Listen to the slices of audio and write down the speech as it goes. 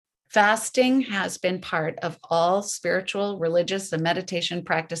Fasting has been part of all spiritual, religious, and meditation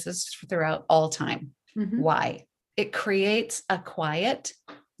practices throughout all time. Why? It creates a quiet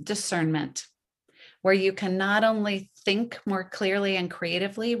discernment where you can not only think more clearly and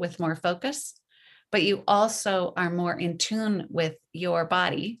creatively with more focus, but you also are more in tune with your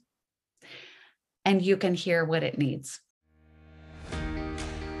body and you can hear what it needs.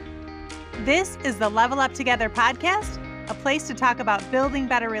 This is the Level Up Together podcast, a place to talk about building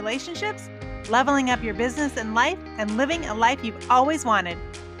better relationships, leveling up your business and life, and living a life you've always wanted.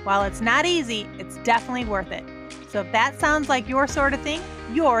 While it's not easy, it's definitely worth it. So if that sounds like your sort of thing,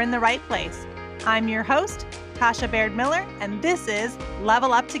 you're in the right place. I'm your host, Tasha Baird Miller, and this is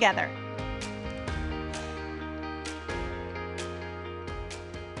Level Up Together.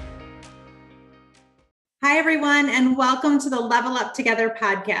 Hi, everyone, and welcome to the Level Up Together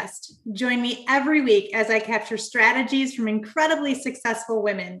podcast. Join me every week as I capture strategies from incredibly successful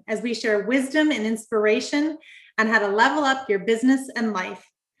women as we share wisdom and inspiration on how to level up your business and life.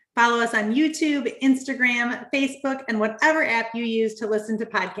 Follow us on YouTube, Instagram, Facebook, and whatever app you use to listen to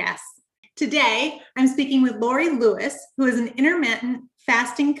podcasts. Today, I'm speaking with Lori Lewis, who is an intermittent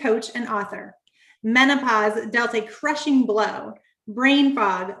fasting coach and author. Menopause dealt a crushing blow. Brain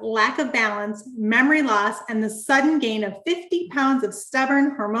fog, lack of balance, memory loss, and the sudden gain of 50 pounds of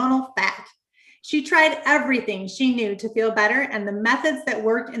stubborn hormonal fat. She tried everything she knew to feel better, and the methods that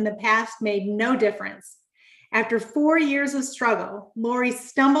worked in the past made no difference. After 4 years of struggle, Lori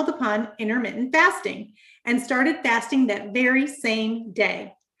stumbled upon intermittent fasting and started fasting that very same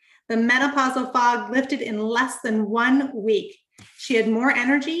day. The menopausal fog lifted in less than 1 week. She had more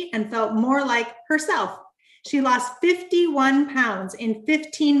energy and felt more like herself. She lost 51 pounds in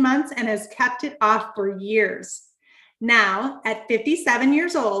 15 months and has kept it off for years. Now, at 57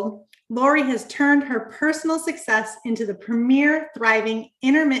 years old, Lori has turned her personal success into the premier thriving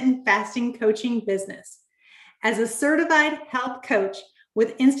intermittent fasting coaching business. As a certified health coach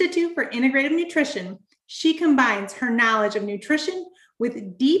with Institute for Integrative Nutrition, she combines her knowledge of nutrition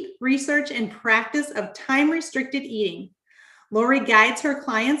with deep research and practice of time-restricted eating. Lori guides her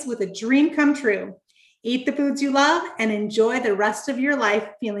clients with a dream come true. Eat the foods you love and enjoy the rest of your life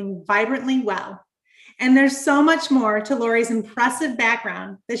feeling vibrantly well. And there's so much more to Lori's impressive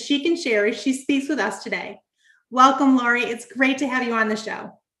background that she can share as she speaks with us today. Welcome, Lori. It's great to have you on the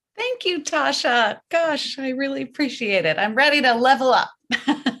show. Thank you, Tasha. Gosh, I really appreciate it. I'm ready to level up.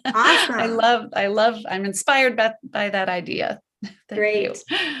 Awesome. I'm inspired by that idea. Great.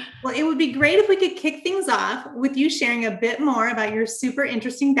 Well, it would be great if we could kick things off with you sharing a bit more about your super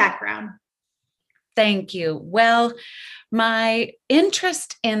interesting background. Thank you. Well, my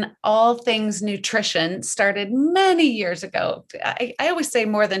interest in all things nutrition started many years ago. I always say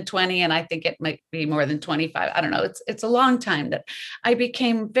more than 20, and I think it might be more than 25. I don't know. It's a long time that I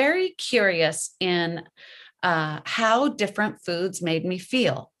became very curious in how different foods made me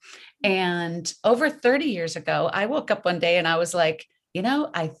feel. And over 30 years ago, I woke up one day and I was like,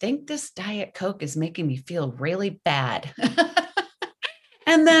 I think this Diet Coke is making me feel really bad.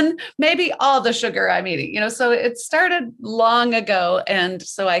 And then maybe all the sugar I'm eating, so it started long ago. And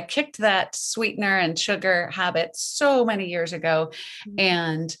so I kicked that sweetener and sugar habit so many years ago.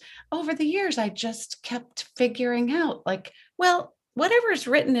 And over the years, I just kept figuring out whatever's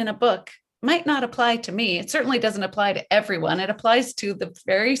written in a book might not apply to me. It certainly doesn't apply to everyone. It applies to the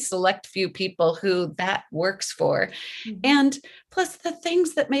very select few people who that works for. And plus the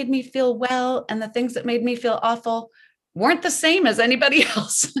things that made me feel well and the things that made me feel awful weren't the same as anybody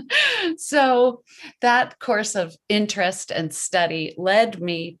else. So that course of interest and study led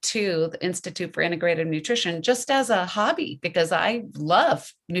me to the Institute for Integrative Nutrition just as a hobby, because I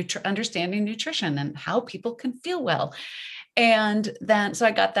love understanding nutrition and how people can feel well. And then, so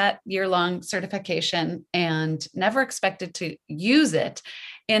I got that year-long certification and never expected to use it.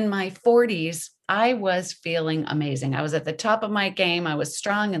 In my 40s, I was feeling amazing. I was at the top of my game. I was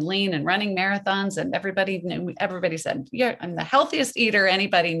strong and lean and running marathons, and everybody said, yeah, I'm the healthiest eater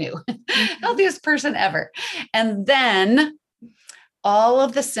anybody knew, healthiest person ever. And then all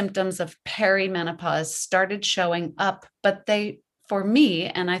of the symptoms of perimenopause started showing up, but for me,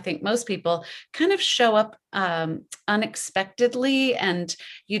 and I think most people, kind of show up unexpectedly, and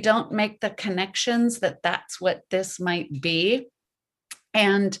you don't make the connections that that's what this might be.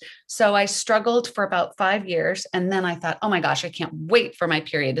 And so I struggled for about 5 years. And then I thought, oh my gosh, I can't wait for my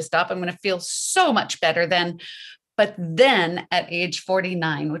period to stop. I'm going to feel so much better then. But then at age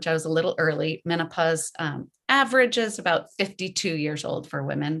 49, which I was a little early, menopause average is about 52 years old for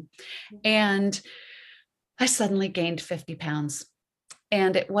women. And I suddenly gained 50 pounds.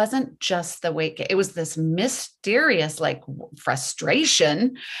 And it wasn't just the weight gain. It was this mysterious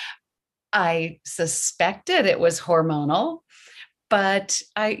frustration, I suspected it was hormonal, but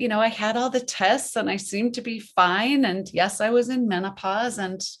I had all the tests and I seemed to be fine. And yes, I was in menopause,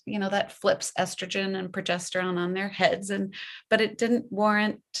 and, that flips estrogen and progesterone on their heads. But it didn't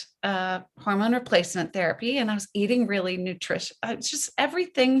warrant hormone replacement therapy. And I was eating really nutritious. It's just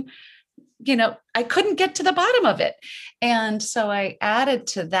everything, I couldn't get to the bottom of it. And so I added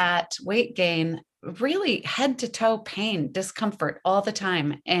to that weight gain, really head to toe pain, discomfort all the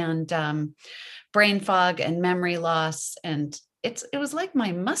time, and brain fog and memory loss. And it was like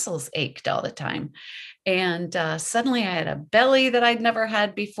my muscles ached all the time. And suddenly I had a belly that I'd never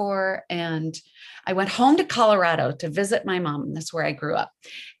had before. And I went home to Colorado to visit my mom. That's where I grew up.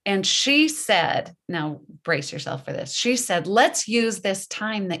 And she said, now brace yourself for this. She said, let's use this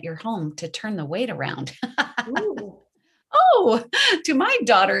time that you're home to turn the weight around. Oh, to my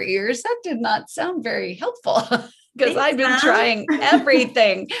daughter ears, that did not sound very helpful. Because I've been trying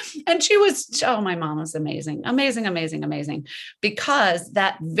everything. And my mom was amazing, amazing, amazing, amazing. Because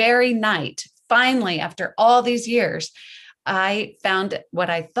that very night, finally, after all these years, I found what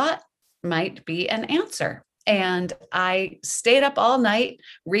I thought might be an answer. And I stayed up all night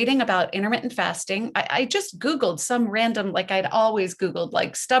reading about intermittent fasting. I just Googled some random, like I'd always Googled,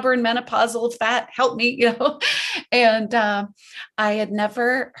 like stubborn menopausal fat, help me, And I had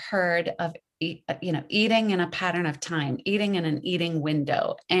never heard of eating in a pattern of time, eating in an eating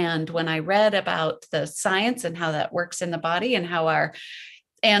window. And when I read about the science and how that works in the body, and how our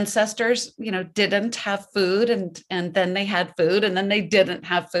ancestors, didn't have food, and then they had food, and then they didn't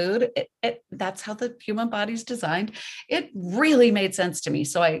have food. That's how the human body's designed. It really made sense to me.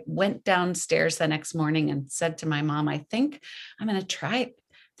 So I went downstairs the next morning and said to my mom, I think I'm going to try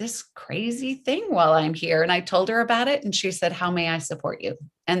this crazy thing while I'm here. And I told her about it, and she said, how may I support you?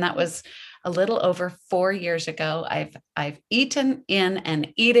 And that was a little over 4 years ago. I've eaten in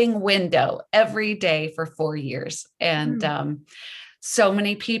an eating window every day for 4 years. And so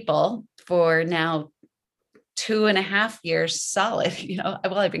many people for now 2.5 years solid,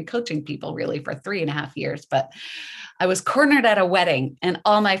 I've been coaching people really for 3.5 years, but I was cornered at a wedding, and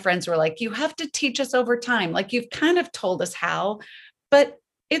all my friends were like, you have to teach us over time. Like, you've kind of told us how, but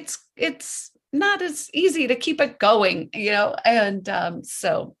it's not as easy to keep it going, and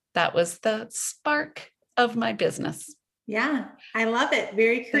so that was the spark of my business. Yeah, I love it.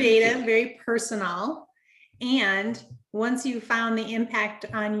 Very creative, very personal. And once you found the impact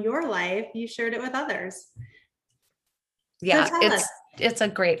on your life, you shared it with others. Yeah, it's a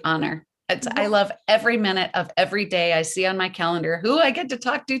great honor. I love every minute of every day. I see on my calendar who I get to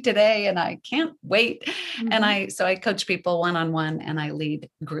talk to today, and I can't wait. Mm-hmm. And I coach people one-on-one, and I lead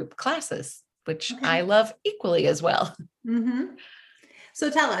group classes, which I love equally as well. Mm-hmm. So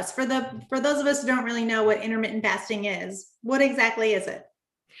tell us, for those of us who don't really know what intermittent fasting is, what exactly is it?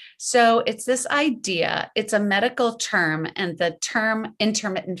 So it's this idea, it's a medical term, and the term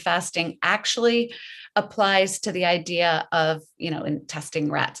intermittent fasting actually applies to the idea of, in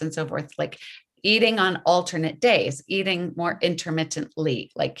testing rats and so forth, like eating on alternate days, eating more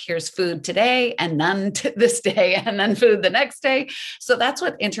intermittently, like here's food today and none this day, and then food the next day. So that's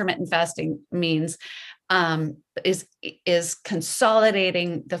what intermittent fasting means. Is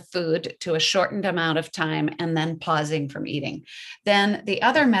consolidating the food to a shortened amount of time and then pausing from eating. Then the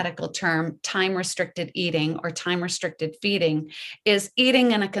other medical term, time restricted eating or time restricted feeding, is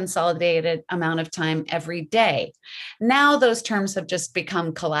eating in a consolidated amount of time every day. Now those terms have just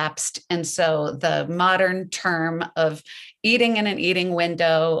become collapsed. And so the modern term of eating in an eating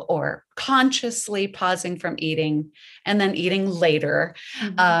window, or consciously pausing from eating and then eating later,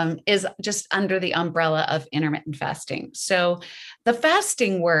 is just under the umbrella of intermittent fasting. So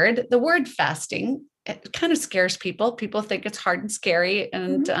the word fasting, it kind of scares people. People think it's hard and scary,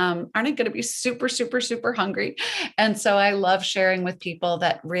 and aren't going to be super, super, super hungry. And so I love sharing with people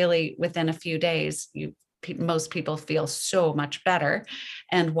that really within a few days, most people feel so much better,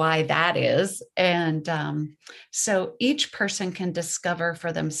 and why that is. And so each person can discover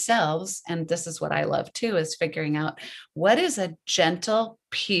for themselves, and this is what I love too, is figuring out what is a gentle,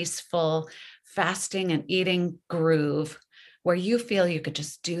 peaceful fasting and eating groove where you feel you could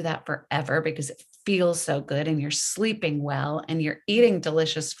just do that forever because it feels so good, and you're sleeping well, and you're eating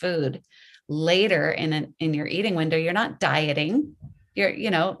delicious food later in your eating window. You're not dieting.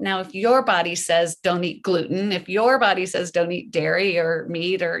 Now if your body says don't eat gluten, if your body says don't eat dairy or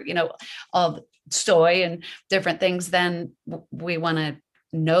meat or, all soy and different things, then we want to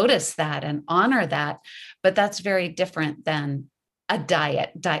notice that and honor that. But that's very different than a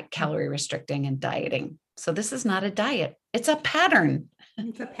diet, calorie restricting and dieting. So this is not a diet. It's a pattern.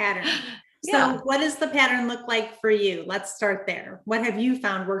 It's a pattern. So what does the pattern look like for you? Let's start there. What have you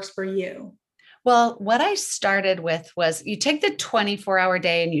found works for you? Well, what I started with was you take the 24-hour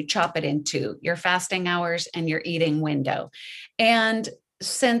day and you chop it into your fasting hours and your eating window. And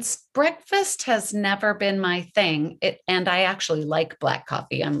since breakfast has never been my thing, and I actually like black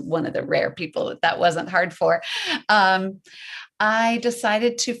coffee. I'm one of the rare people that wasn't hard for. I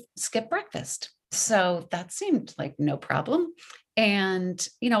decided to skip breakfast. So that seemed like no problem. And,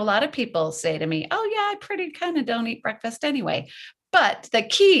 a lot of people say to me, oh, yeah, I pretty kind of don't eat breakfast anyway. But the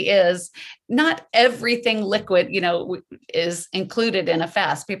key is not everything liquid, is included in a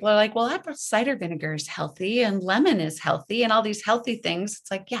fast. People are like, well, apple cider vinegar is healthy and lemon is healthy and all these healthy things. It's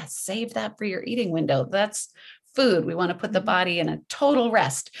like, yeah, save that for your eating window. That's food. We want to put the body in a total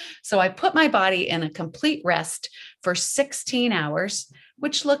rest. So I put my body in a complete rest for 16 hours,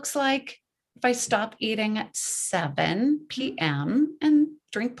 which looks like if I stop eating at 7 p.m. and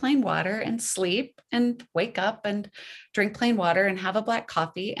drink plain water and sleep and wake up and drink plain water and have a black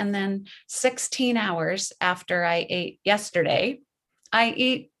coffee. And then 16 hours after I ate yesterday, I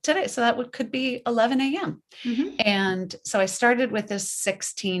eat today. So that could be 11 a.m. Mm-hmm. And so I started with this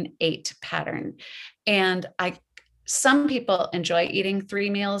 16-8 pattern. And some people enjoy eating 3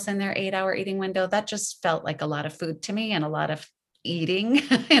 meals in their 8-hour eating window. That just felt like a lot of food to me and a lot of eating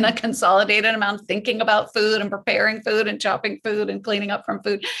in a consolidated amount, thinking about food and preparing food and chopping food and cleaning up from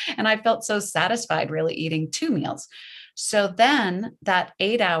food. And I felt so satisfied really eating 2 meals. So then that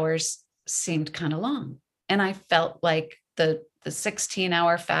 8 hours seemed kind of long. And I felt like the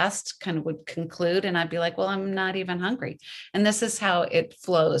 16-hour fast kind of would conclude and I'd be like, well, I'm not even hungry. And this is how it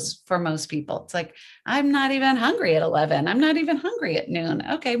flows for most people. It's like, I'm not even hungry at 11. I'm not even hungry at noon.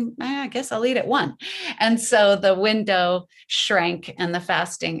 Okay, I guess I'll eat at 1. And so the window shrank and the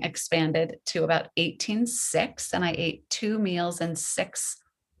fasting expanded to about 18-6. And I ate 2 meals in 6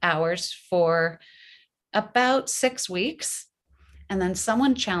 hours for about 6 weeks. And then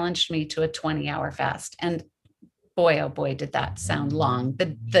someone challenged me to a 20-hour fast. And boy, oh boy, did that sound long.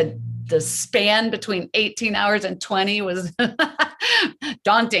 The span between 18 hours and 20 was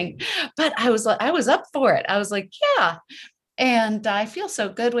daunting, but I was up for it. I was like, yeah. And I feel so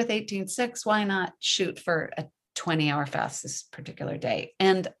good with 18-6. Why not shoot for a 20-hour fast this particular day?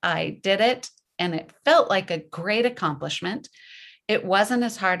 And I did it and it felt like a great accomplishment. It wasn't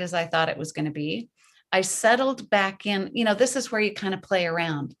as hard as I thought it was going to be. I settled back in, this is where you kind of play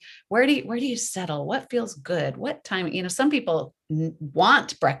around. Where do you settle? What feels good? What time? Some people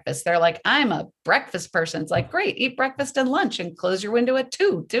want breakfast. They're like, I'm a breakfast person. It's like, great, eat breakfast and lunch and close your window at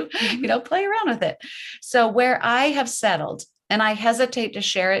 2, play around with it. So where I have settled, and I hesitate to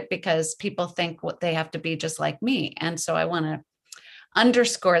share it because people think what they have to be just like me. And so I want to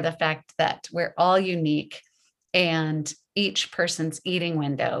underscore the fact that we're all unique and each person's eating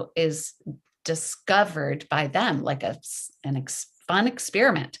window is discovered by them like a fun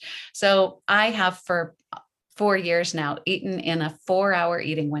experiment. So I have for 4 years now eaten in a 4-hour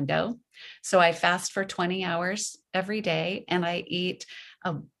eating window. So I fast for 20 hours every day and I eat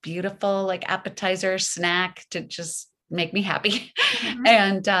a beautiful like appetizer snack to just make me happy. Mm-hmm.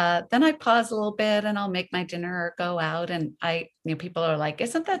 And then I pause a little bit and I'll make my dinner or go out. And people are like,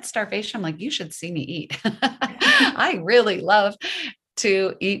 isn't that starvation? I'm like, you should see me eat. I really love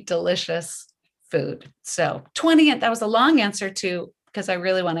to eat delicious food. So 20, that was a long answer because I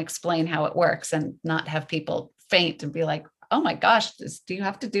really want to explain how it works and not have people faint and be like, oh my gosh, do you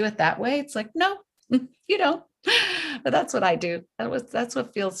have to do it that way? It's like, no, you don't. But that's what I do. That's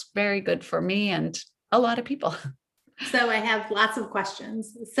what feels very good for me and a lot of people. So I have lots of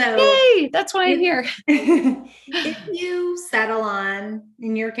questions. So yay, that's why I'm here. If you settle on,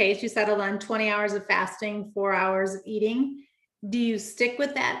 in your case, you settled on 20 hours of fasting, 4 hours of eating, do you stick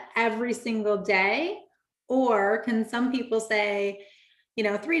with that every single day? Or can some people say,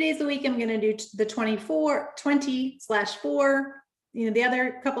 3 days a week, I'm going to do the 20/4, the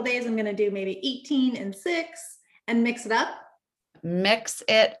other couple days, I'm going to do maybe 18 and 6 and mix it up? Mix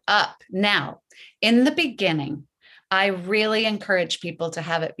it up. Now, in the beginning, I really encourage people to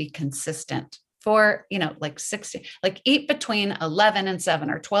have it be consistent for, like 60, like eat between 11 and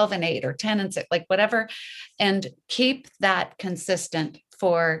 7 or 12 and 8 or 10 and 6, like whatever, and keep that consistent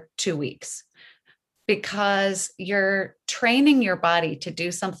for 2 weeks because you're training your body to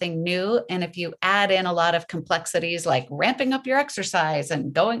do something new. And if you add in a lot of complexities, like ramping up your exercise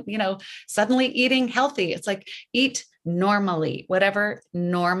and going, suddenly eating healthy, it's like eat normally, whatever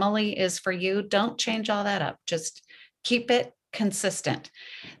normally is for you. Don't change all that up. Just keep it consistent.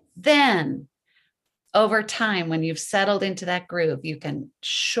 Then over time, when you've settled into that groove, you can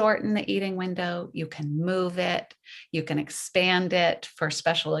shorten the eating window, you can move it, you can expand it for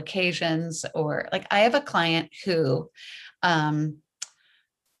special occasions. Or like I have a client who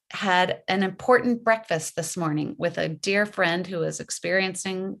had an important breakfast this morning with a dear friend who was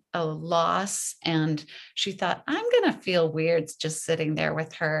experiencing a loss. And she thought, I'm going to feel weird just sitting there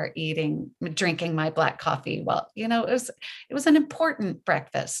with her drinking my black coffee. Well, it was an important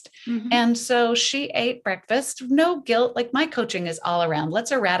breakfast. Mm-hmm. And so she ate breakfast, no guilt. Like my coaching is all around.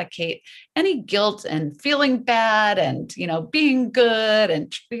 Let's eradicate any guilt and feeling bad and, being good.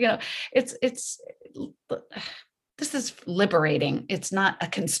 And, this is liberating. It's not a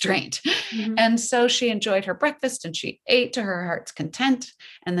constraint. Mm-hmm. And so she enjoyed her breakfast and she ate to her heart's content.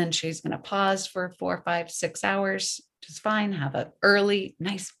 And then she's going to pause for 4, 5, 6 hours, which is fine. Have a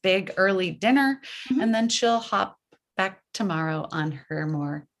nice big early dinner. Mm-hmm. And then she'll hop back tomorrow on her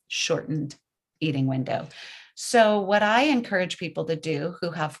more shortened eating window. So what I encourage people to do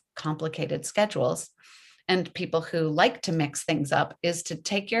who have complicated schedules and people who like to mix things up is to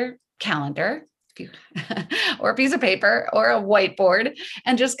take your calendar or a piece of paper or a whiteboard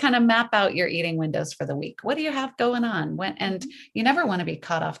and just kind of map out your eating windows for the week. What do you have going on? And you never want to be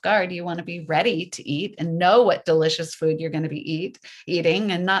caught off guard. You want to be ready to eat and know what delicious food you're going to be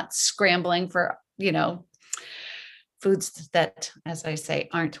eating and not scrambling for, foods that, as I say,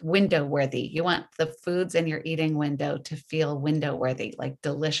 aren't window worthy. You want the foods in your eating window to feel window worthy, like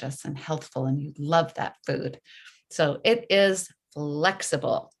delicious and healthful, and you love that food. So it is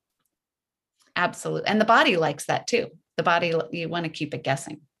flexible. Absolutely. And the body likes that too. The body, you want to keep it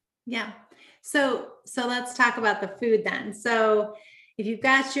guessing. Yeah. So let's talk about the food then. So if you've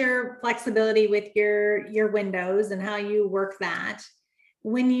got your flexibility with your windows and how you work that,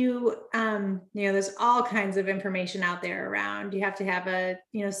 when you, there's all kinds of information out there around, you have to have a,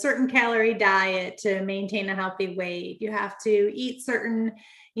 certain calorie diet to maintain a healthy weight. You have to eat certain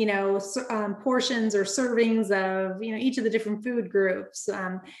portions or servings of, each of the different food groups.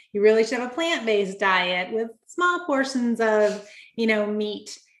 You really should have a plant-based diet with small portions of,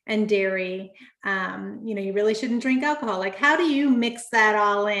 meat and dairy. You really shouldn't drink alcohol. Like, how do you mix that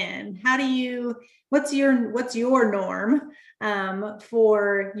all in? What's your norm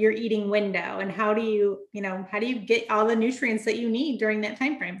for your eating window? And how do you get all the nutrients that you need during that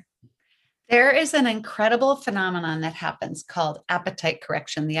time frame? There is an incredible phenomenon that happens called appetite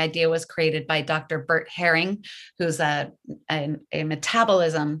correction. The idea was created by Dr. Bert Herring, who's a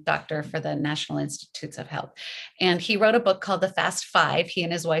metabolism doctor for the National Institutes of Health. And he wrote a book called The Fast Five. He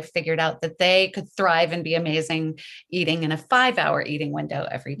and his wife figured out that they could thrive and be amazing eating in a 5-hour eating window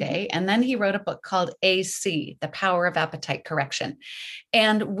every day. And then he wrote a book called AC, The Power of Appetite Correction.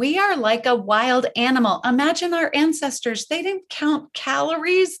 And we are like a wild animal. Imagine our ancestors. They didn't count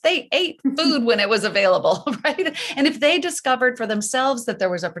calories. They ate food when it was available, right? And if they discovered for themselves that there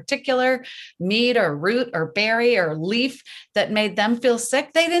was a particular meat or root or berry or leaf that made them feel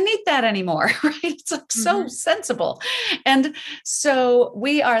sick, they didn't eat that anymore, right? It's like so sensible. And so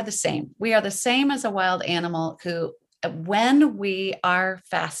we are the same. We are the same as a wild animal who, when we are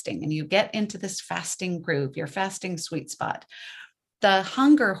fasting and you get into this fasting groove, your fasting sweet spot, the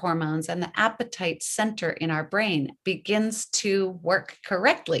hunger hormones and the appetite center in our brain begins to work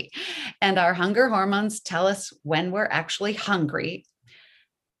correctly. And our hunger hormones tell us when we're actually hungry.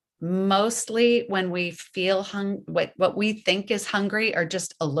 Mostly when we feel what we think is hungry are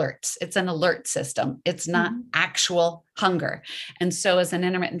just alerts. It's an alert system. It's not actual hunger. And so as an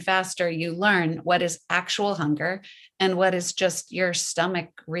intermittent faster, you learn what is actual hunger and what is just your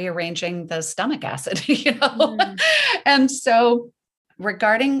stomach rearranging the stomach acid, And so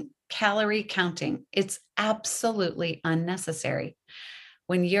regarding calorie counting, it's absolutely unnecessary.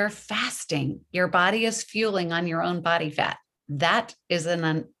 When you're fasting, your body is fueling on your own body fat. That is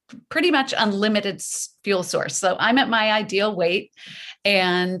pretty much unlimited fuel source. So I'm at my ideal weight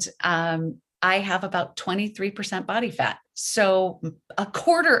and I have about 23% body fat. So a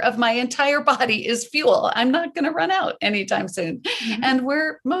quarter of my entire body is fuel. I'm not going to run out anytime soon. And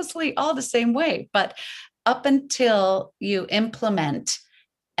we're mostly all the same way. But up until you implement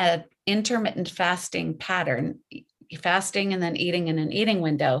an intermittent fasting pattern, fasting and then eating in an eating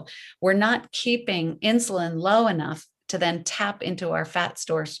window, we're not keeping insulin low enough to then tap into our fat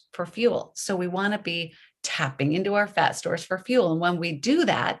stores for fuel. So we want to be tapping into our fat stores for fuel. And when we do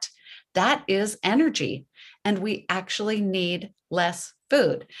that, that is energy. And we actually need less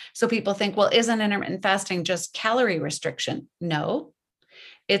food. So people think, well, isn't intermittent fasting just calorie restriction? No,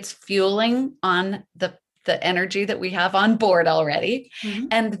 it's fueling on the energy that we have on board already.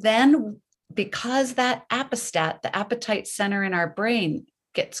 And then because that appestat, the appetite center in our brain,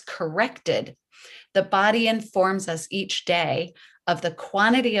 gets corrected, the body informs us each day of the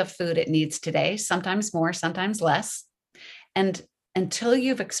quantity of food it needs today, sometimes more, sometimes less. And until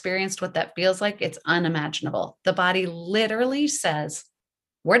you've experienced what that feels like, it's unimaginable. The body literally says,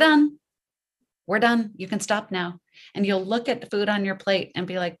 we're done. We're done. You can stop now. And you'll look at the food on your plate and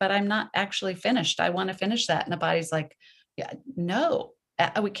be like, but I'm not actually finished. I want to finish that. And the body's like, yeah, no,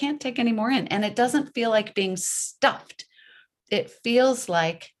 we can't take any more in. And it doesn't feel like being stuffed. It feels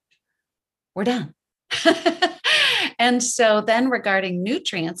like we're done. And so then regarding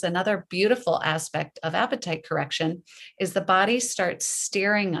nutrients, another beautiful aspect of appetite correction is the body starts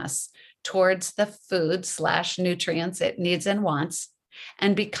steering us towards the food / nutrients it needs and wants,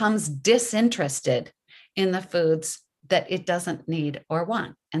 and becomes disinterested in the foods that it doesn't need or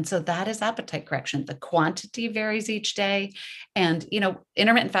want. And so that is appetite correction. The quantity varies each day. And,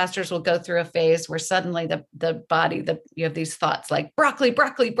 intermittent fasters will go through a phase where suddenly the body, you have these thoughts like broccoli.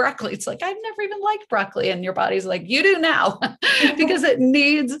 It's like, I've never even liked broccoli. And your body's like, you do now, because it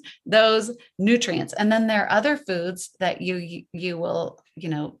needs those nutrients. And then there are other foods that you will,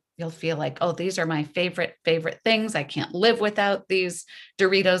 you'll feel like, oh, these are my favorite things. I can't live without these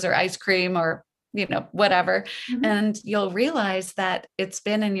Doritos or ice cream or whatever. Mm-hmm. And you'll realize that it's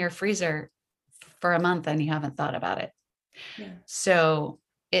been in your freezer for a month and you haven't thought about it. Yeah. So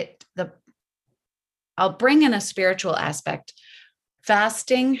I'll bring in a spiritual aspect.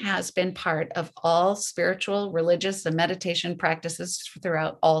 Fasting has been part of all spiritual, religious, and meditation practices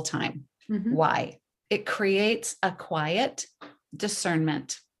throughout all time. Mm-hmm. Why? It creates a quiet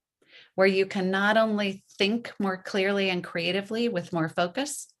discernment where you can not only think more clearly and creatively with more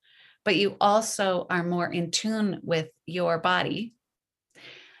focus, but you also are more in tune with your body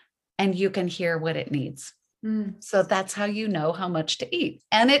and you can hear what it needs. Mm. So that's how you know how much to eat.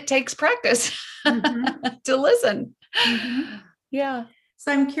 And it takes practice mm-hmm. to listen. Mm-hmm. Yeah.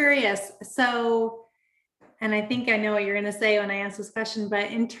 So I'm curious. And I think I know what you're going to say when I ask this question, but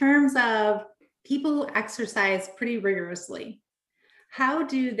in terms of people who exercise pretty rigorously, how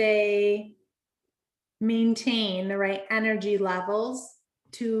do they maintain the right energy levels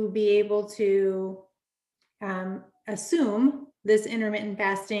to be able to assume this intermittent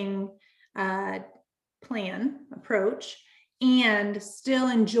fasting approach and still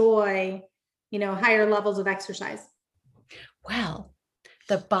enjoy, higher levels of exercise? Well,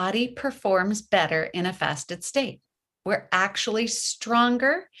 the body performs better in a fasted state. We're actually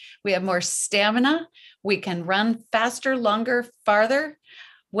stronger. We have more stamina. We can run faster, longer, farther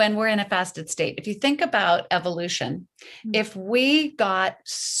when we're in a fasted state. If you think about evolution, if we got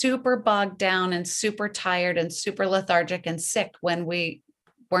super bogged down and super tired and super lethargic and sick when we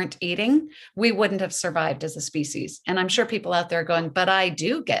weren't eating, we wouldn't have survived as a species. And I'm sure people out there are going, but I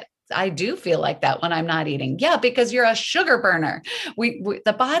do feel like that when I'm not eating. Yeah, because you're a sugar burner.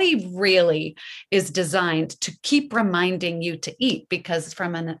 The body really is designed to keep reminding you to eat, because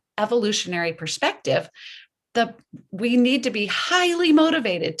from an evolutionary perspective, we need to be highly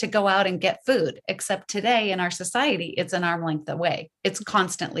motivated to go out and get food, except today in our society, it's an arm length away. It's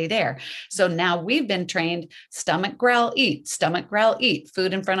constantly there. So now we've been trained, stomach growl, eat,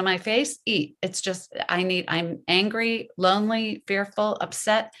 food in front of my face, eat. It's just, I'm angry, lonely, fearful,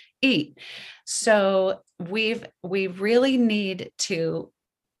 upset, eat. So we really need to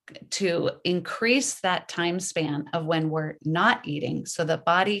increase that time span of when we're not eating so the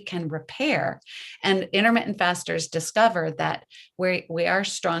body can repair. And intermittent fasters discover that we are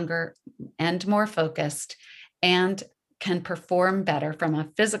stronger and more focused and can perform better from a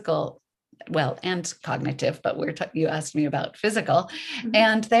physical, and cognitive, but you asked me about physical. Mm-hmm.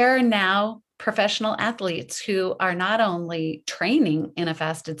 And there are now professional athletes who are not only training in a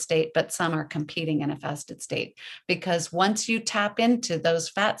fasted state, but some are competing in a fasted state, because once you tap into those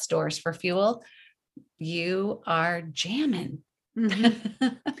fat stores for fuel, you are jamming. Mm-hmm.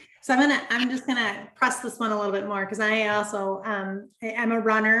 So I'm just gonna press this one a little bit more, because I also I'm a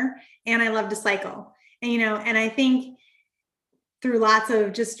runner and I love to cycle, and I think through lots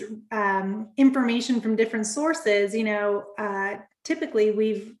of just information from different sources,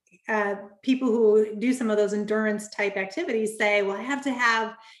 typically people who do some of those endurance type activities say, well, I have to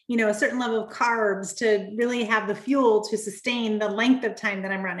have, a certain level of carbs to really have the fuel to sustain the length of time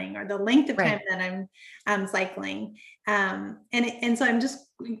that I'm running, or the length of time that I'm cycling. And so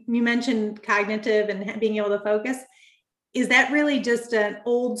you mentioned cognitive and being able to focus. Is that really just an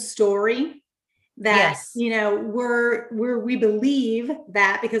old story that, yes, we believe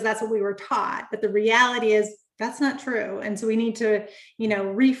that because that's what we were taught, but the reality is that's not true. And so we need to,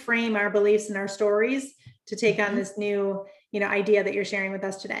 reframe our beliefs and our stories to take on this new, idea that you're sharing with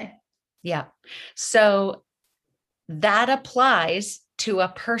us today. Yeah. So that applies to a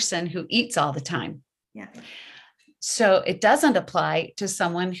person who eats all the time. Yeah. So it doesn't apply to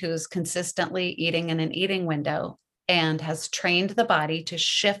someone who's consistently eating in an eating window and has trained the body to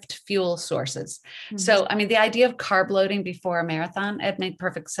shift fuel sources. So, I mean, the idea of carb loading before a marathon, it made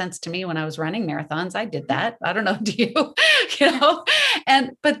perfect sense to me when I was running marathons. I did that. I don't know, do you,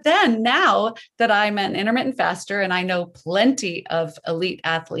 but then now that I'm an intermittent faster and I know plenty of elite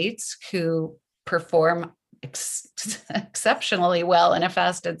athletes who perform exceptionally well in a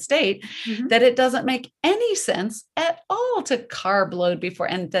fasted state, that it doesn't make any sense at all to carb load before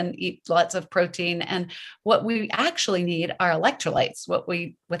and then eat lots of protein. And what we actually need are electrolytes,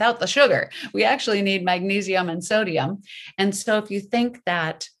 without the sugar, we actually need magnesium and sodium. And so if you think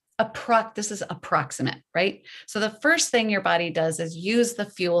that this is approximate, right? So the first thing your body does is use the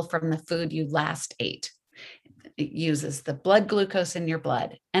fuel from the food you last ate. It uses the blood glucose in your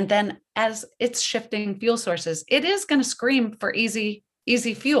blood. And then as it's shifting fuel sources, it is going to scream for easy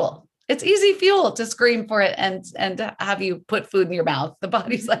fuel. It's easy fuel to scream for it and have you put food in your mouth. The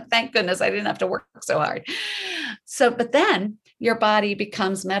body's like, thank goodness I didn't have to work so hard. But then your body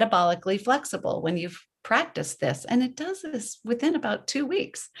becomes metabolically flexible when you've practiced this. And it does this within about 2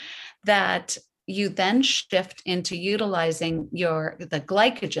 weeks, that you then shift into utilizing the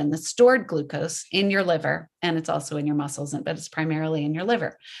glycogen, the stored glucose in your liver, and it's also in your muscles, but it's primarily in your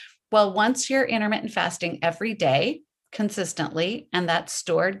liver. Well, once you're intermittent fasting every day consistently, and that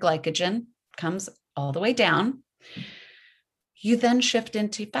stored glycogen comes all the way down, you then shift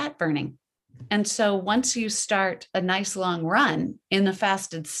into fat burning. And so once you start a nice long run in the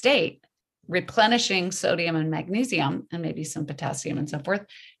fasted state, replenishing sodium and magnesium and maybe some potassium and so forth,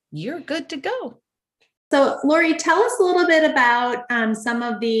 you're good to go. So, Lori, tell us a little bit about some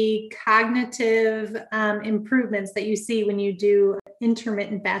of the cognitive improvements that you see when you do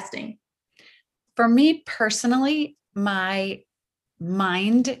intermittent fasting. For me personally, my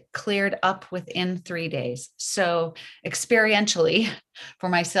mind cleared up within 3 days. So experientially for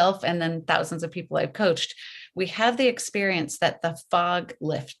myself and then thousands of people I've coached, we have the experience that the fog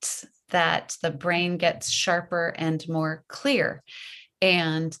lifts, that the brain gets sharper and more clear.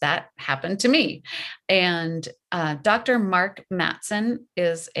 And that happened to me. And Dr. Mark Mattson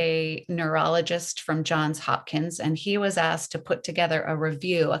is a neurologist from Johns Hopkins, and he was asked to put together a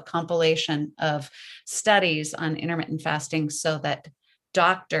review, a compilation of studies on intermittent fasting so that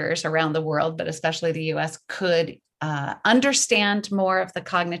doctors around the world, but especially the US, could understand more of the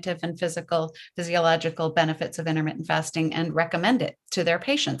cognitive and physiological benefits of intermittent fasting and recommend it to their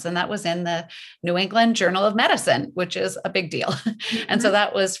patients. And that was in the New England Journal of Medicine, which is a big deal. And so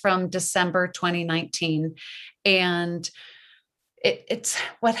that was from December 2019. And it's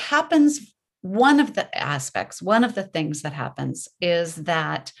what happens. One of the things that happens is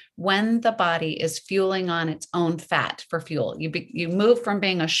that when the body is fueling on its own fat for fuel, you move from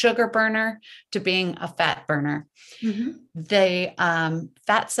being a sugar burner to being a fat burner. The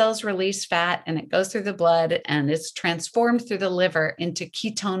fat cells release fat and it goes through the blood and it's transformed through the liver into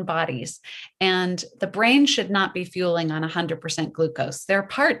ketone bodies. And the brain should not be fueling on 100% glucose. There are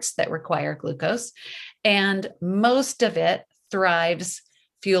parts that require glucose, and most of it thrives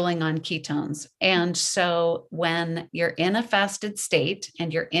fueling on ketones. And so when you're in a fasted state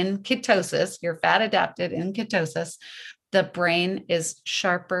and you're in ketosis, you're fat adapted in ketosis, the brain is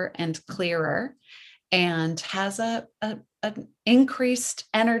sharper and clearer and has an increased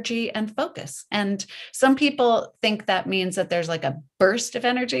energy and focus. And some people think that means that there's like a burst of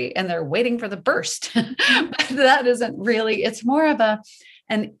energy and they're waiting for the burst. But that isn't really, it's more of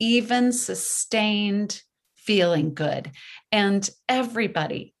an even, sustained feeling good. And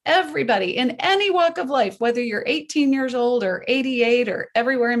everybody in any walk of life, whether you're 18 years old or 88 or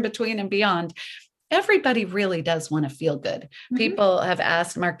everywhere in between and beyond, everybody really does want to feel good. People have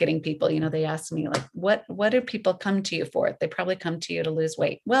asked, marketing people, they ask me like, what do people come to you for? They probably come to you to lose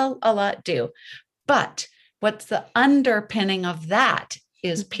weight. Well, a lot do. But what's the underpinning of that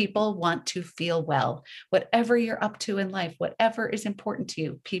is people want to feel well. Whatever you're up to in life, whatever is important to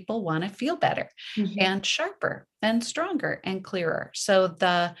you, people want to feel better and sharper and stronger and clearer. So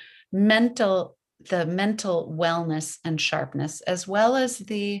the mental wellness and sharpness, as well as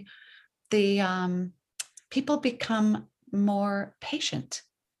the people become more patient.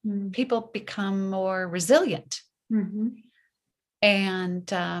 People become more resilient.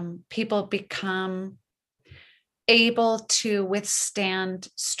 And people become able to withstand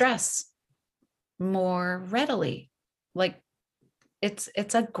stress more readily. Like it's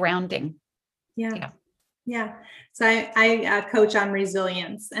a grounding. Yeah. So I coach on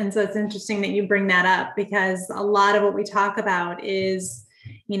resilience. And so it's interesting that you bring that up, because a lot of what we talk about is,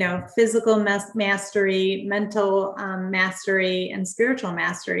 physical mastery, mental mastery, and spiritual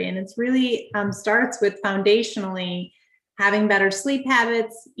mastery. And it's really starts with foundationally having better sleep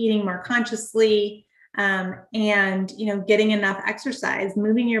habits, eating more consciously, and getting enough exercise,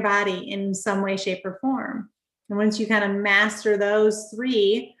 moving your body in some way, shape, or form. And once you kind of master those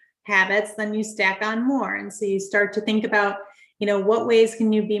 3 habits, then you stack on more. And so you start to think about, what ways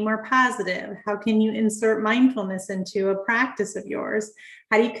can you be more positive? How can you insert mindfulness into a practice of yours?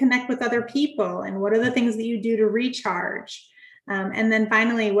 How do you connect with other people? And what are the things that you do to recharge? And then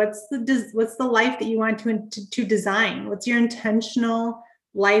finally, what's the life that you want to design? What's your intentional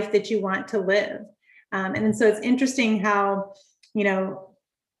life that you want to live? And so it's interesting how,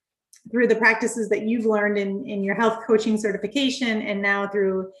 through the practices that you've learned in your health coaching certification, and now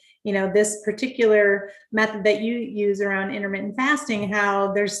through this particular method that you use around intermittent fasting,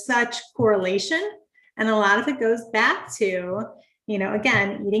 how there's such correlation. And a lot of it goes back to,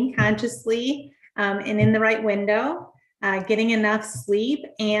 again, eating consciously and in the right window, getting enough sleep,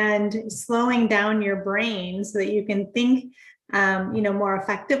 and slowing down your brain so that you can think, more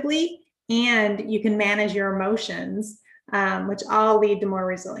effectively, and you can manage your emotions, which all lead to more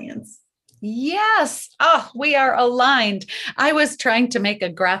resilience. Yes. Oh, we are aligned. I was trying to make a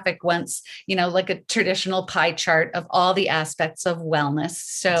graphic once, like a traditional pie chart of all the aspects of wellness.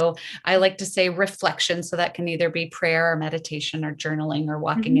 So I like to say reflection. So that can either be prayer or meditation or journaling or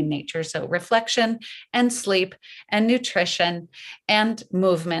walking in nature. So reflection and sleep and nutrition and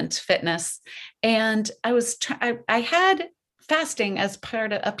movement, fitness. And I had fasting as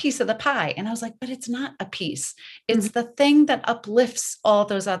part of a piece of the pie. And I was like, but it's not a piece. It's the thing that uplifts all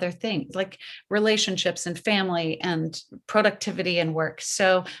those other things, like relationships and family and productivity and work.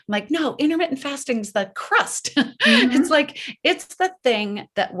 So I'm like, no, intermittent fasting is the crust. It's like, it's the thing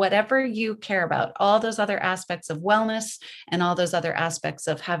that whatever you care about, all those other aspects of wellness and all those other aspects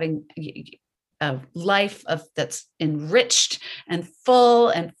of having a life that's enriched and full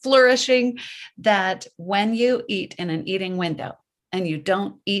and flourishing, that when you eat in an eating window and you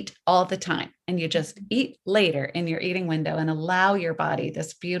don't eat all the time and you just eat later in your eating window and allow your body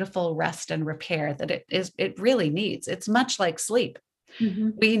this beautiful rest and repair that it really needs. It's much like sleep.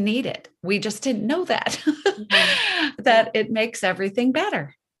 We need it. We just didn't know that, that it makes everything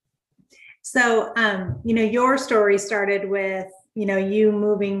better. So, your story started with, you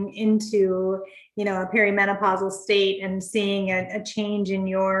moving into, a perimenopausal state and seeing a change in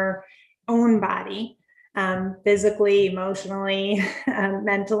your own body, physically, emotionally,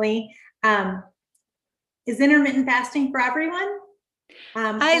 mentally. Is intermittent fasting for everyone?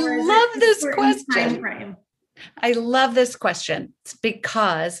 I love this question. I love this question. It's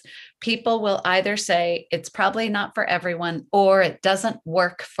because people will either say it's probably not for everyone or it doesn't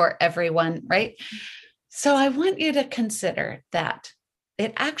work for everyone, right? So I want you to consider that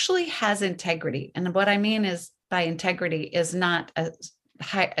it actually has integrity. And what I mean is by integrity is not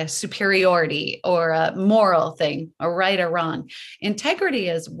a superiority or a moral thing, or right or wrong. Integrity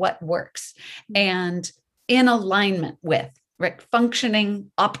is what works and in alignment with, right,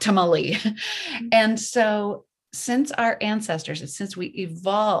 functioning optimally. And so since our ancestors, since we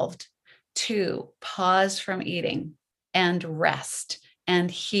evolved to pause from eating and rest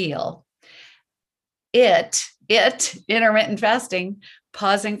and heal, intermittent fasting,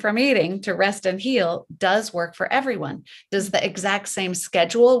 pausing from eating to rest and heal, does work for everyone. Does the exact same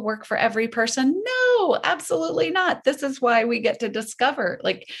schedule work for every person? No, absolutely not. This is why we get to discover,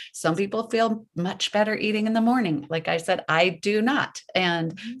 like, some people feel much better eating in the morning. Like I said, I do not.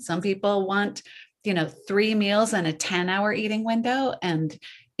 And some people want, 3 meals and a 10-hour eating window, and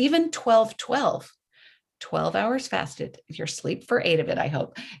even 12 hours fasted. You're asleep for 8 of it, I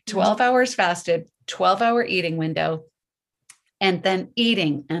hope. 12 hours fasted, 12-hour eating window, and then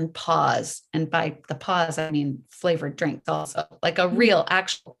eating and pause. And by the pause, I mean flavored drinks also, like a real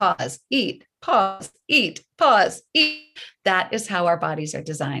actual pause, eat, pause, eat, pause, eat. That is how our bodies are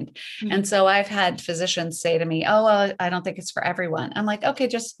designed. And so I've had physicians say to me, oh, well, I don't think it's for everyone. I'm like, okay,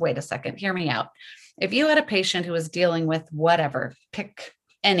 just wait a second, hear me out. If you had a patient who was dealing with whatever, pick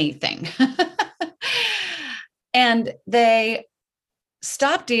anything, and they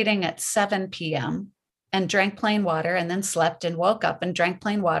stopped eating at 7 p.m. and drank plain water, and then slept and woke up and drank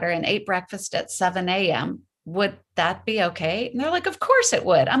plain water and ate breakfast at 7 a.m., would that be okay? And they're like, of course it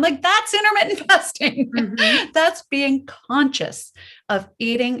would. I'm like, that's intermittent fasting. That's being conscious of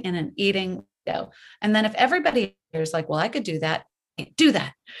eating in an eating window. And then if everybody is like, well, I could do that, do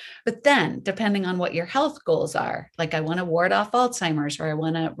that. But then depending on what your health goals are, like I want to ward off Alzheimer's, or I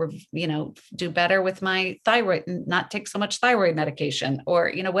want to, do better with my thyroid and not take so much thyroid medication,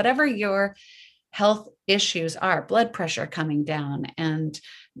 or, whatever your health issues are, blood pressure coming down and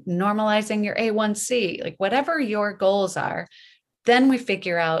normalizing your A1C, like whatever your goals are. Then we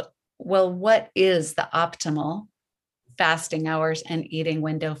figure out, well, what is the optimal fasting hours and eating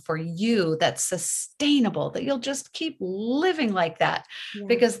window for you that's sustainable, that you'll just keep living like that? Yeah.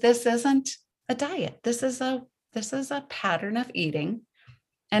 Because this isn't a diet. This is a pattern of eating.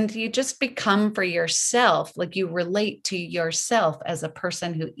 And you just become for yourself, like you relate to yourself as a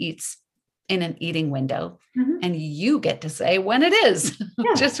person who eats in an eating window. Mhm. And you get to say when it is.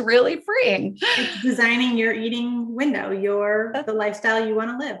 Yeah. Just really freeing. It's designing your eating window, the lifestyle you want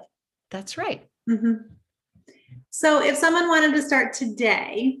to live. That's right. Mm-hmm. So if someone wanted to start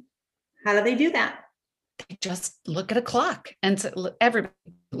today, how do they do that? They just look at a clock, and so everybody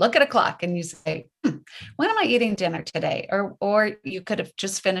look at a clock and you say, when am I eating dinner today? Or you could have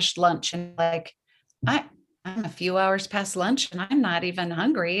just finished lunch and like, I'm a few hours past lunch and I'm not even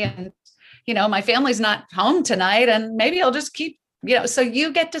hungry. And, my family's not home tonight, and maybe I'll just keep, so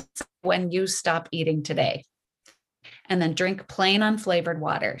you get to say when you stop eating today. And then drink plain unflavored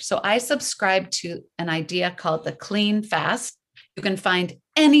water. So I subscribe to an idea called the clean fast. You can find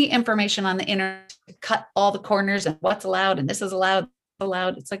any information on the internet, cut all the corners and what's allowed and this is allowed.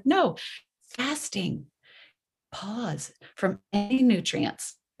 It's like, no, fasting, pause from any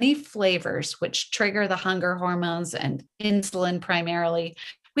nutrients, any flavors which trigger the hunger hormones and insulin primarily.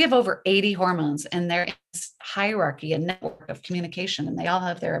 We have over 80 hormones, and there is hierarchy and network of communication, and they all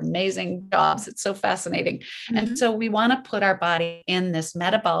have their amazing jobs. It's so fascinating. Mm-hmm. And so we want to put our body in this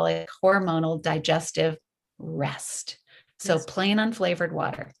metabolic, hormonal, digestive rest. So plain unflavored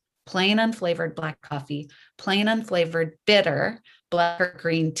water, plain unflavored black coffee, plain unflavored bitter black or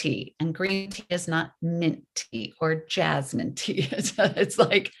green tea. And green tea is not mint tea or jasmine tea. It's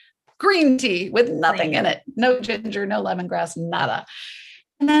like green tea with nothing in it. No ginger, no lemongrass, nada.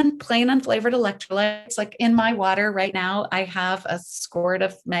 And then plain unflavored electrolytes. Like in my water right now, I have a squirt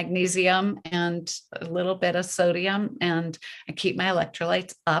of magnesium and a little bit of sodium, and I keep my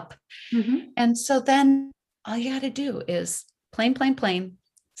electrolytes up. Mm-hmm. And so then all you got to do is plain,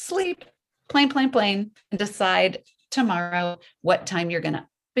 sleep, plain, and decide tomorrow what time you're going to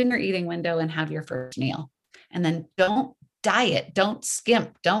open your eating window and have your first meal. And then don't diet, don't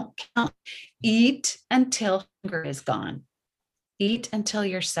skimp, don't count. Eat until hunger is gone. Eat until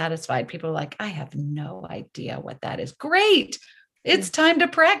you're satisfied. People are like, I have no idea what that is. Great. It's time to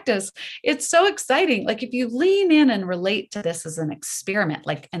practice. It's so exciting. Like if you lean in and relate to this as an experiment,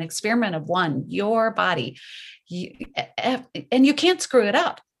 like an experiment of your body, and you can't screw it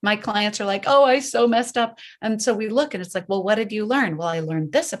up. My clients are like, oh, I so messed up. And so we look and it's like, well, what did you learn? Well, I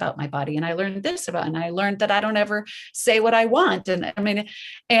learned this about my body, and I learned this about, and I learned that I don't ever say what I want. And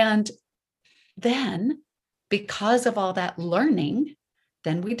then because of all that learning,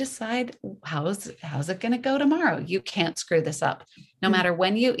 then we decide how's it going to go tomorrow. You can't screw this up. No matter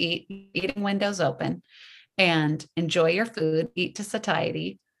when you eat, eating windows open, and enjoy your food, eat to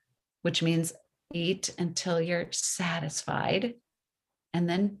satiety, which means eat until you're satisfied, and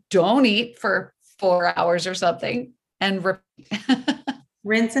then don't eat for 4 hours or something, and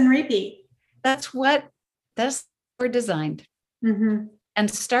rinse and repeat. That's we're designed. Mm-hmm. And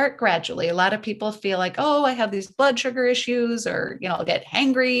start gradually. A lot of people feel like, oh, I have these blood sugar issues, or, I'll get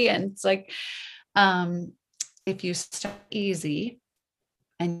hangry. And it's like, if you start easy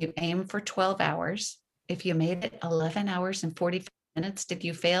and you aim for 12 hours, if you made it 11 hours and 45 minutes, did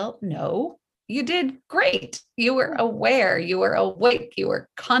you fail? No, you did great. You were aware, you were awake, you were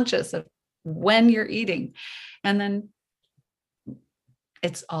conscious of when you're eating. And then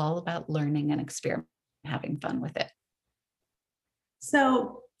it's all about learning and experimenting, having fun with it.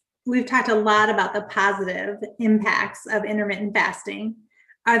 So we've talked a lot about the positive impacts of intermittent fasting.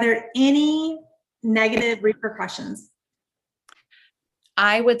 Are there any negative repercussions?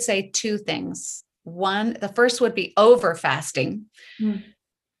 I would say two things. One, the first would be over fasting.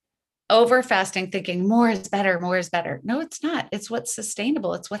 Over fasting, thinking more is better, more is better. No, it's not. It's what's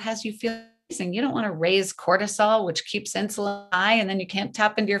sustainable. It's what has you feel amazing. You don't want to raise cortisol, which keeps insulin high, and then you can't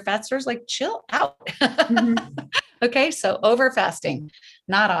tap into your fat stores. Like, chill out. Okay, so over fasting,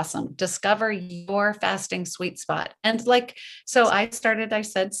 not awesome. Discover your fasting sweet spot. And so I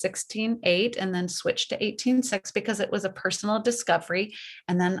said 16:8 and then switched to 18:6 because it was a personal discovery.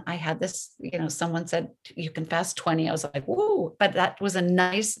 And then I had this, someone said, you can fast 20. I was like, whoa, but that was a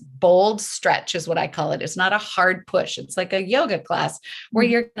nice, bold stretch is what I call it. It's not a hard push. It's like a yoga class where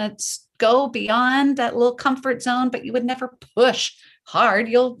you're going to go beyond that little comfort zone, but you would never push hard.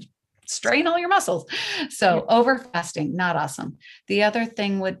 You'll strain all your muscles. So over fasting, not awesome. The other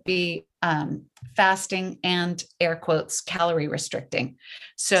thing would be fasting and air quotes, calorie restricting.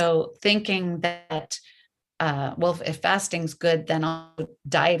 So thinking that well, if fasting's good, then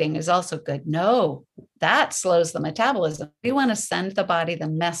dieting is also good. No, that slows the metabolism. We want to send the body the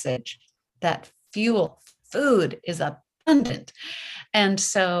message that food is abundant. And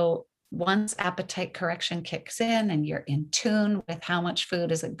so once appetite correction kicks in and you're in tune with how much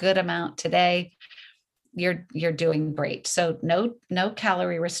food is a good amount today, you're doing great. So no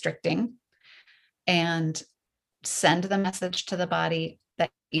calorie restricting, and send the message to the body that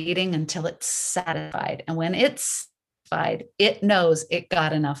eating until it's satisfied. And when it's satisfied, it knows it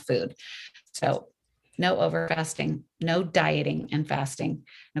got enough food. So no over fasting, no dieting and fasting,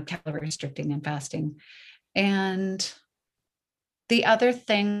 no calorie restricting and fasting. And the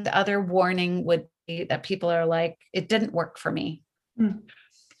other warning would be that people are like, it didn't work for me.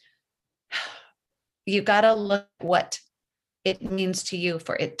 You got to look at what it means to you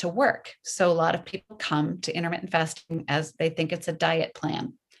for it to work. So a lot of people come to intermittent fasting as they think it's a diet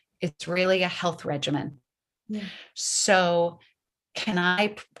plan. It's really a health regimen. Yeah. So can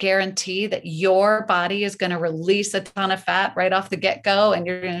I guarantee that your body is going to release a ton of fat right off the get-go, and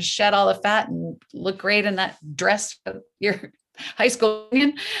you're going to shed all the fat and look great in that dress of your high school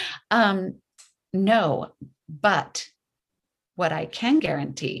reunion? No, but what I can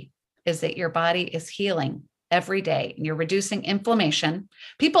guarantee is that your body is healing every day and you're reducing inflammation.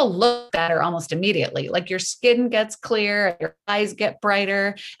 People look better almost immediately. Like your skin gets clear, your eyes get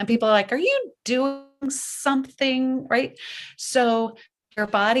brighter, and people are like, are you doing something right? So your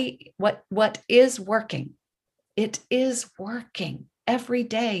body, what is working? It is working every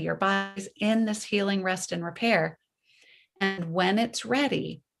day. Your body's in this healing, rest, and repair. And when it's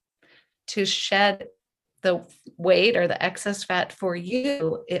ready to shed the weight or the excess fat for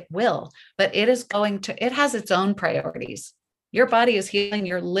you, it will, but it has its own priorities. Your body is healing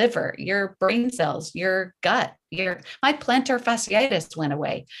your liver, your brain cells, your gut, my plantar fasciitis went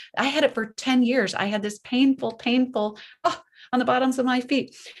away. I had it for 10 years. I had this painful, on the bottoms of my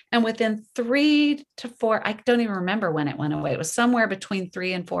feet. And within 3 to 4, I don't even remember when it went away. It was somewhere between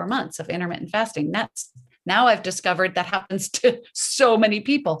 3 and 4 months of intermittent fasting. Now I've discovered that happens to so many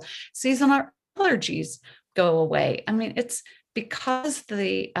people. Seasonal allergies go away. I mean, it's because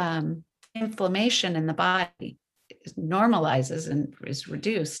the inflammation in the body normalizes and is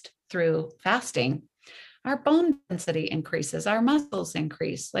reduced through fasting. Our bone density increases, our muscles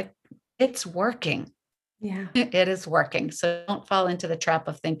increase. Like, it's working. Yeah, it is working. So don't fall into the trap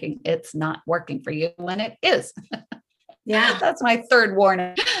of thinking it's not working for you when it is. Yeah. That's my third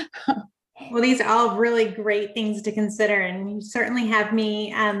warning. Well, these are all really great things to consider, and you certainly have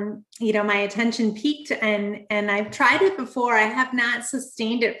me, my attention peaked, and I've tried it before. I have not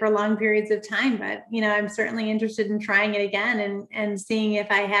sustained it for long periods of time, but, I'm certainly interested in trying it again and seeing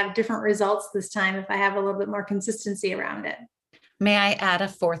if I have different results this time, if I have a little bit more consistency around it. May I add a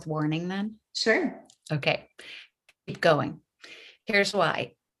fourth warning then? Sure. Okay. Keep going. Here's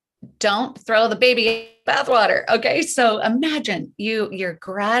why. Don't throw the baby bathwater. Okay. So imagine you're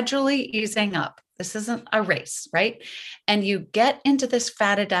gradually easing up. This isn't a race, right? And you get into this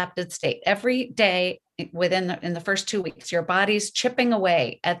fat adapted state every day in the first 2 weeks. Your body's chipping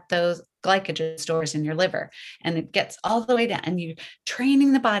away at those glycogen stores in your liver, and it gets all the way down, and you're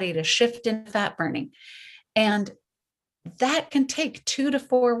training the body to shift into fat burning. And that can take 2 to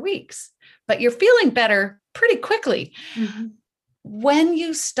 4 weeks, but you're feeling better pretty quickly. Mm-hmm. When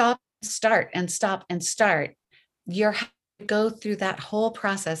you stop and start, you're having to go through that whole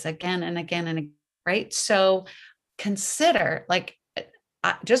process again and again and again, right? So consider,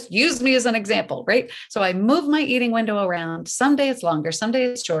 just use me as an example, right? So I move my eating window around. Some days it's longer, some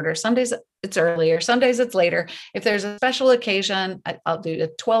days it's shorter, some days it's earlier, some days it's later. If there's a special occasion, I'll do the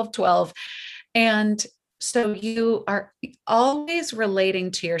 12-12. And so you are always relating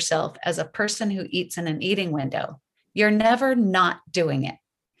to yourself as a person who eats in an eating window. You're never not doing it.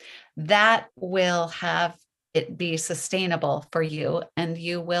 That will have it be sustainable for you, and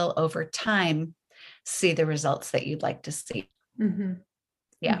you will over time see the results that you'd like to see. Mm-hmm.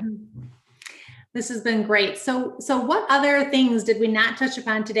 Yeah. Mm-hmm. This has been great. So what other things did we not touch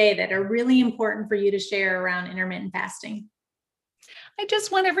upon today that are really important for you to share around intermittent fasting? I just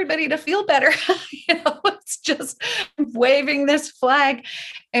want everybody to feel better. It's just waving this flag.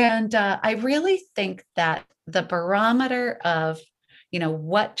 And I really think that the barometer of,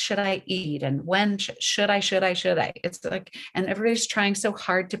 what should I eat and when should I? It's like, and everybody's trying so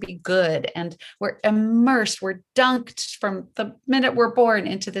hard to be good. And we're immersed, we're dunked from the minute we're born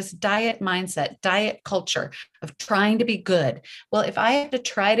into this diet mindset, diet culture of trying to be good. Well, if I have to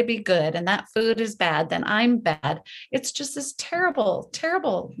try to be good and that food is bad, then I'm bad. It's just this terrible,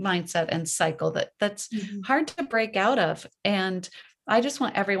 terrible mindset and cycle that's mm-hmm. hard to break out of. And I just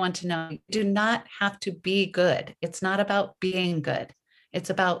want everyone to know you do not have to be good. It's not about being good. It's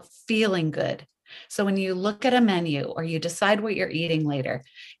about feeling good. So when you look at a menu or you decide what you're eating later,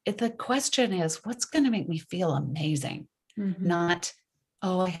 the question is, what's going to make me feel amazing? Mm-hmm. Not,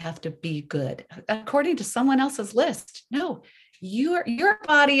 oh, I have to be good according to someone else's list. No, your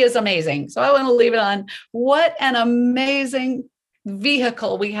body is amazing. So I want to leave it on what an amazing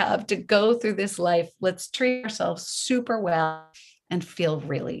vehicle we have to go through this life. Let's treat ourselves super well and feel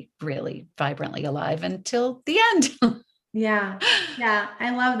really, really vibrantly alive until the end. Yeah.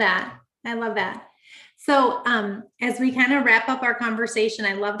 I love that. So as we kind of wrap up our conversation,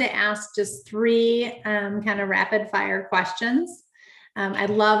 I love to ask just 3 kind of rapid fire questions. I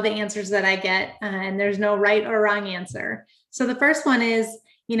love the answers that I get, and there's no right or wrong answer. So the first one is,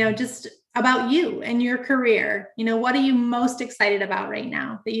 just about you and your career. What are you most excited about right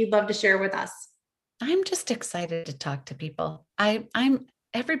now that you'd love to share with us? I'm just excited to talk to people.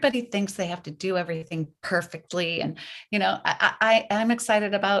 Everybody thinks they have to do everything perfectly. And, I'm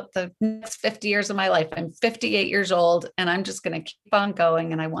excited about the next 50 years of my life. I'm 58 years old and I'm just going to keep on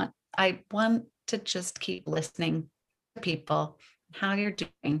going. And I want to just keep listening to people, how you're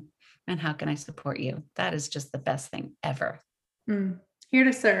doing and how can I support you? That is just the best thing ever. Here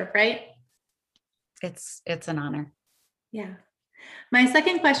to serve, right? It's an honor. Yeah. My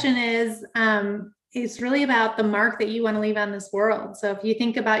second question is, it's really about the mark that you want to leave on this world. So if you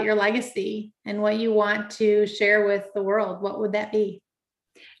think about your legacy and what you want to share with the world, what would that be?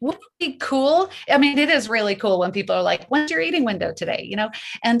 Wouldn't it be cool? I mean, it is really cool when people are like, when's your eating window today?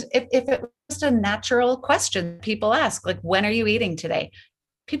 And if it was just a natural question people ask, like, when are you eating today?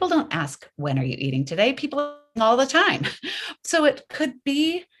 People don't ask, when are you eating today? People all the time. So it could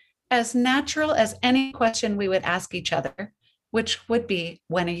be as natural as any question we would ask each other, which would be,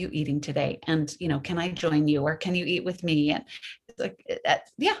 when are you eating today? And, can I join you or can you eat with me? And it's like,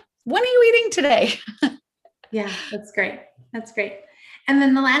 when are you eating today? Yeah, that's great. And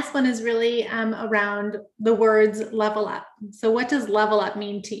then the last one is really around the words level up. So what does level up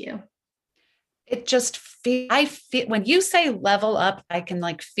mean to you? It just I feel when you say level up, I can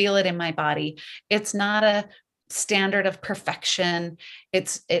feel it in my body. It's not a standard of perfection.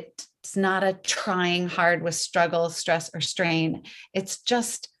 It's not a trying hard with struggle, stress, or strain. It's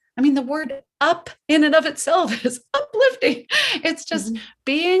just, the word up in and of itself is uplifting. It's just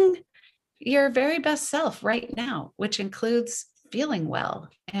being your very best self right now, which includes feeling well.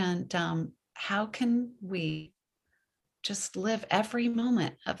 And how can we just live every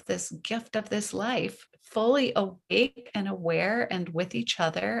moment of this gift of this life fully awake and aware and with each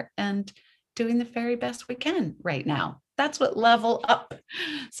other and doing the very best we can right now? That's what level up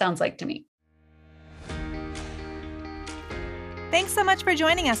sounds like to me. Thanks so much for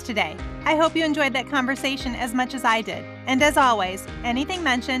joining us today. I hope you enjoyed that conversation as much as I did. And as always, anything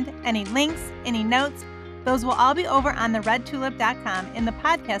mentioned, any links, any notes, those will all be over on theredtulip.com in the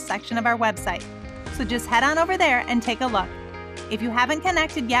podcast section of our website. So just head on over there and take a look. If you haven't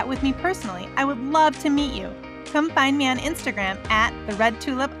connected yet with me personally, I would love to meet you. Come find me on Instagram at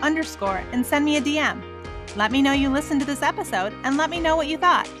 @theredtulip_ and send me a DM. Let me know you listened to this episode and let me know what you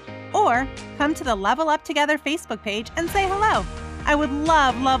thought. Or come to the Level Up Together Facebook page and say hello. I would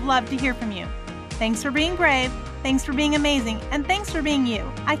love, love, love to hear from you. Thanks for being brave, thanks for being amazing, and thanks for being you.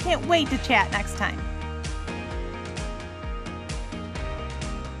 I can't wait to chat next time.